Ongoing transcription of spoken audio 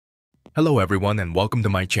Hello everyone and welcome to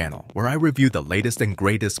my channel where I review the latest and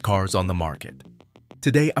greatest cars on the market.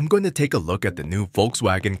 Today I'm going to take a look at the new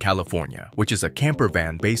Volkswagen California, which is a camper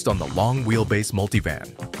van based on the long wheelbase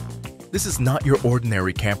multivan. This is not your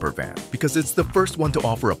ordinary camper van because it's the first one to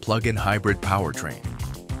offer a plug-in hybrid powertrain.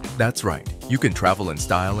 That's right, you can travel in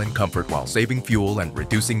style and comfort while saving fuel and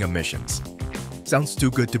reducing emissions. Sounds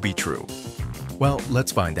too good to be true. Well,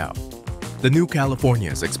 let's find out. The new California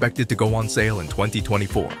is expected to go on sale in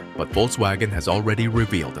 2024, but Volkswagen has already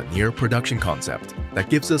revealed a near production concept that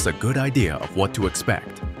gives us a good idea of what to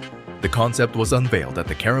expect. The concept was unveiled at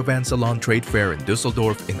the Caravan Salon Trade Fair in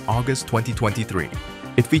Düsseldorf in August 2023.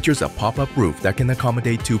 It features a pop-up roof that can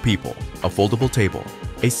accommodate 2 people, a foldable table,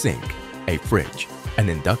 a sink, a fridge, an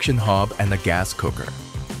induction hob, and a gas cooker.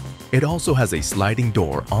 It also has a sliding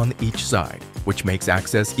door on each side, which makes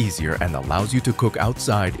access easier and allows you to cook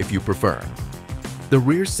outside if you prefer. The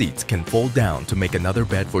rear seats can fold down to make another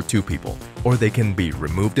bed for 2 people, or they can be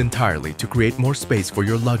removed entirely to create more space for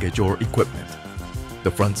your luggage or equipment.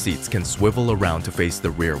 The front seats can swivel around to face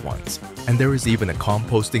the rear ones, and there is even a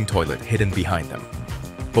composting toilet hidden behind them.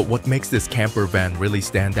 But what makes this camper van really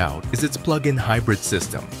stand out is its plug-in hybrid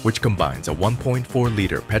system, which combines a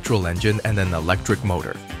 1.4-liter petrol engine and an electric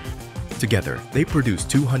motor. Together, they produce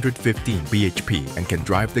 215 bhp and can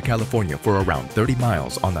drive the California for around 30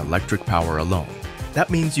 miles on electric power alone.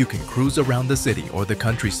 That means you can cruise around the city or the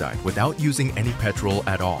countryside without using any petrol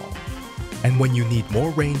at all. And when you need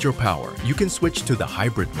more range or power, you can switch to the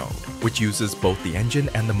hybrid mode, which uses both the engine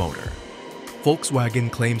and the motor.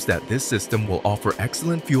 Volkswagen claims that this system will offer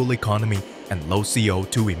excellent fuel economy and low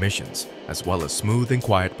CO2 emissions, as well as smooth and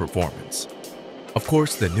quiet performance. Of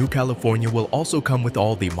course, the new California will also come with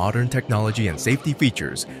all the modern technology and safety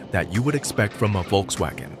features that you would expect from a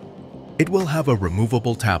Volkswagen. It will have a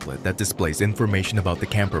removable tablet that displays information about the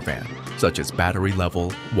camper van, such as battery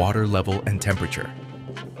level, water level, and temperature.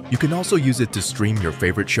 You can also use it to stream your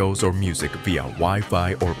favorite shows or music via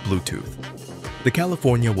Wi-Fi or Bluetooth. The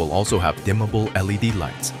California will also have dimmable LED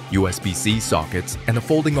lights, USB-C sockets, and a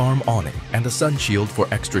folding arm awning and a sun shield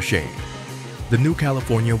for extra shade. The new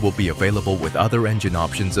California will be available with other engine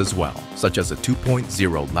options as well, such as a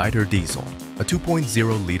 2.0-liter diesel, a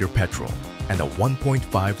 2.0-liter petrol, and a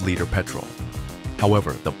 1.5-liter petrol.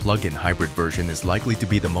 However, the plug-in hybrid version is likely to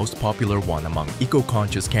be the most popular one among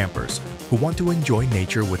eco-conscious campers who want to enjoy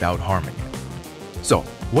nature without harming it. So,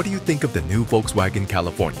 what do you think of the new Volkswagen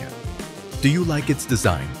California? Do you like its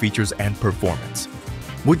design, features, and performance?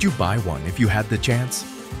 Would you buy one if you had the chance?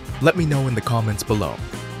 Let me know in the comments below.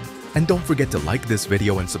 And don't forget to like this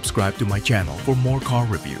video and subscribe to my channel for more car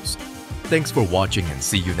reviews. Thanks for watching and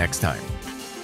see you next time.